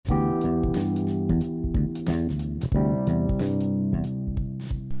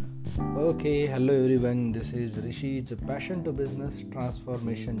Okay, hello everyone. This is Rishi. It's a passion to business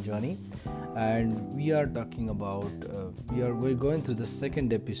transformation journey, and we are talking about we're going through the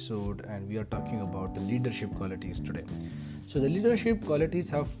second episode, and we are talking about the leadership qualities today. So the leadership qualities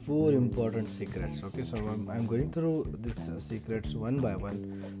have four important secrets. Okay, so I'm going through these secrets one by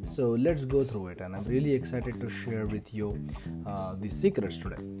one. So let's go through it, and I'm really excited to share with you these secrets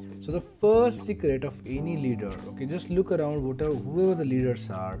today. So the first secret of any leader, okay, just look around, whoever the leaders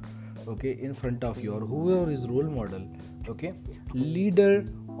are, okay, in front of you, or whoever is role model, okay, leader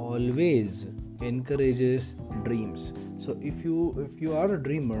always encourages dreams. So if you are a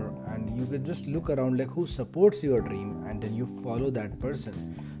dreamer, and you can just look around, like, who supports your dream, and then you follow that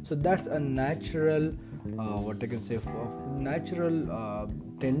person. So that's a natural natural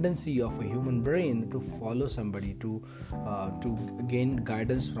tendency of a human brain to follow somebody, to gain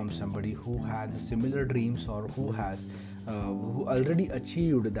guidance from somebody who has similar dreams, or who already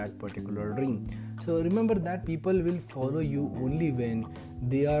achieved that particular dream. So remember that people will follow you only when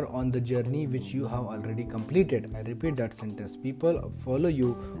they are on the journey which you have already completed. I repeat that sentence. People follow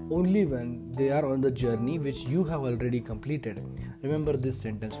you only when they are on the journey which you have already completed. Remember this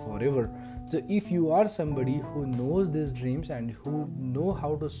sentence forever. So if you are somebody who knows these dreams, and who know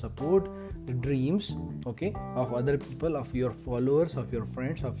how to support the dreams, okay, of other people, of your followers, of your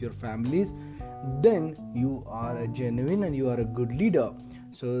friends, of your families, then you are a genuine and you are a good leader.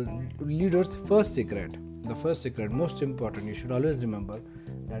 So leaders, the first secret, most important, you should always remember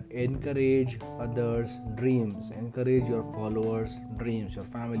that encourage others' dreams, encourage your followers' dreams, your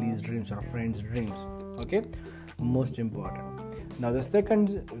family's dreams, your friends' dreams. Okay, most important. Now the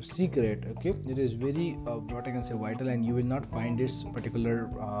second secret, okay, it is very vital, and you will not find this particular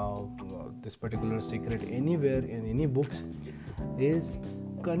secret anywhere in any books, is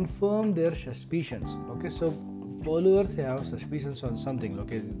confirm their suspicions. Okay, so followers have suspicions on something.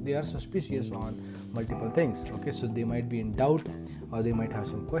 Okay, they are suspicious on multiple things. Okay, so they might be in doubt, or they might have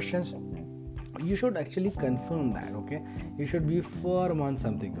some questions. You should actually confirm that. Okay, you should be firm on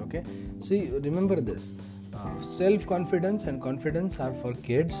something. Okay, so remember this. Self-confidence and confidence are for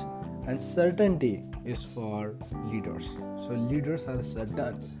kids, and certainty is for leaders. So leaders are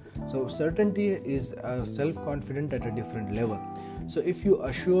certain. So certainty is self-confident at a different level. So if you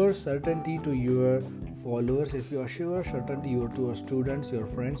assure certainty to your followers, if you assure certainty to your students, your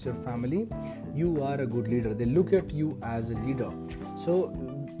friends, your family, you are a good leader. They look at you as a leader. So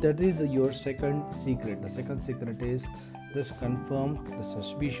that is your second secret. The second secret is just confirm the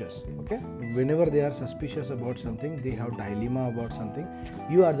suspicious. Okay, whenever they are suspicious about something, they have dilemma about something,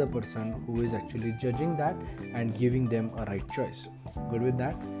 you are the person who is actually judging that and giving them a right choice. Good with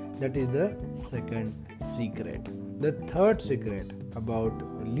that? That is the second secret. The third secret about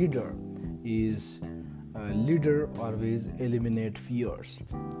leader is leader always eliminate fears.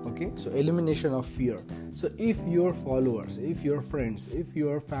 Okay, so elimination of fear. So if your followers, if your friends, if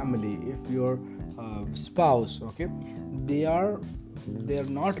your family, if your spouse, okay, they are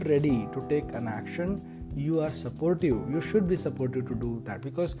not ready to take an action, you are supportive. You should be supportive to do that,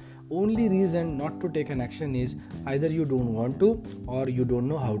 because only reason not to take an action is either you don't want to, or you don't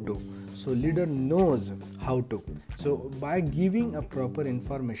know how to. So leader knows how to. So by giving a proper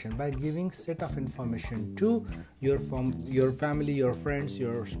information, by giving set of information to your family, your friends,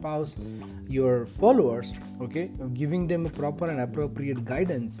 your spouse, your followers, okay, giving them a proper and appropriate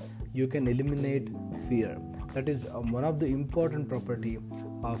guidance, you can eliminate fear. That is one of the important property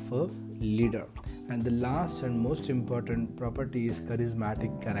of a leader. And the last and most important property is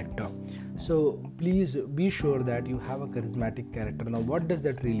charismatic character. So please be sure that you have a charismatic character. Now what does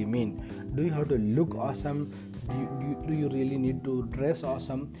that really mean? Do you have to look awesome? Do you really need to dress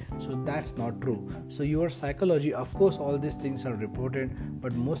awesome? So that's not true. So your psychology, of course, all these things are reported,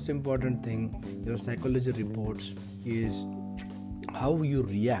 but most important thing your psychology reports is how you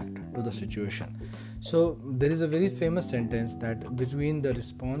react to the situation. So there is a very famous sentence that between the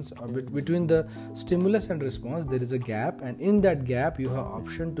stimulus and response, there is a gap, and in that gap you have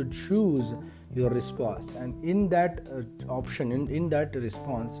option to choose your response, and in that option, in that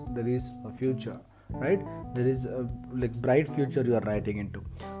response, there is a future, right? There is a bright future you are writing into.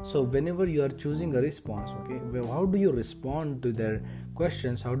 So whenever you are choosing a response, okay, well, how do you respond to their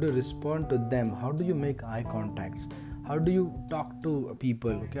questions? How do you respond to them? How do you make eye contacts? How do you talk to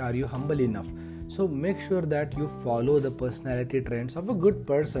people? Okay, are you humble enough? So make sure that you follow the personality trends of a good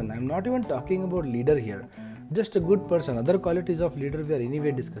person. I'm not even talking about leader here, just a good person. Other qualities of leader we are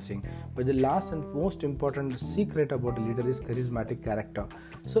anyway discussing, but the last and most important secret about a leader is charismatic character.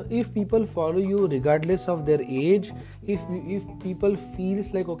 So if people follow you regardless of their age, if people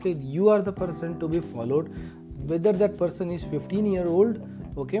feels like, okay, you are the person to be followed, whether that person is 15-year-old,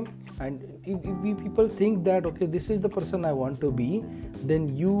 okay, And if we people think that okay, this is the person I want to be,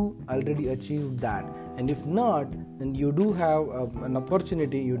 then you already achieved that. And if not, then you do have an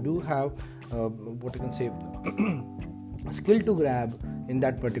opportunity, you do have what you can say skill to grab in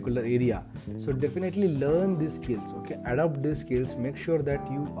that particular area. So definitely learn these skills, okay, adopt these skills, make sure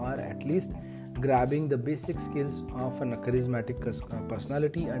that you are at least grabbing the basic skills of a charismatic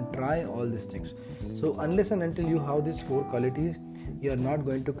personality, and try all these things. So unless and until you have these 4 qualities, you are not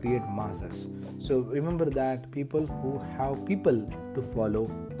going to create masses. So remember that people who have people to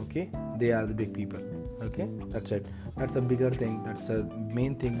follow, okay, they are the big people. Okay, that's it. That's a bigger thing. That's a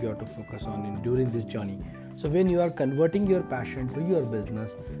main thing you have to focus on during this journey. So when you are converting your passion to your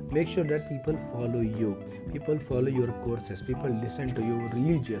business, make sure that people follow you, people follow your courses, people listen to you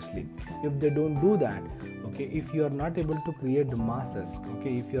religiously. If they don't do that, okay, if you are not able to create the masses,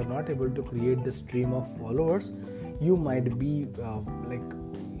 okay, if you are not able to create the stream of followers, you might be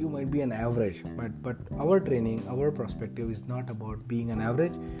you might be an average. But our training, our perspective is not about being an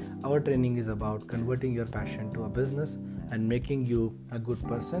average. Our training is about converting your passion to a business and making you a good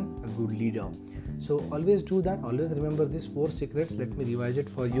person, a good leader. So always do that. Always remember these 4 secrets. Let me revise it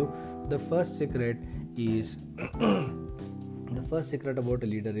for you. The first secret is the first secret about a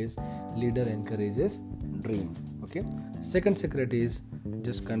leader is leader encourages dream. Okay. Second secret is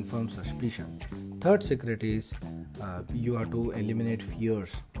just confirm suspicion. Third secret is you have to eliminate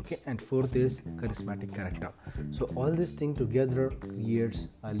fears. Okay. And fourth is charismatic character. So all this thing together creates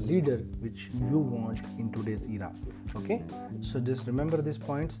a leader which you want in today's era. Okay. So just remember these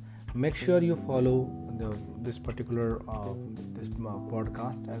points. Make sure you follow this particular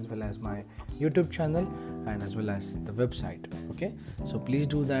podcast, as well as my YouTube channel, and as well as the website. Okay, so please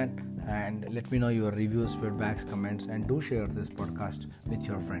do that, and let me know your reviews, feedbacks, comments, and do share this podcast with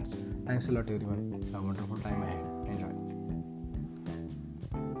your friends. Thanks a lot, everyone. Have a wonderful time ahead. Enjoy.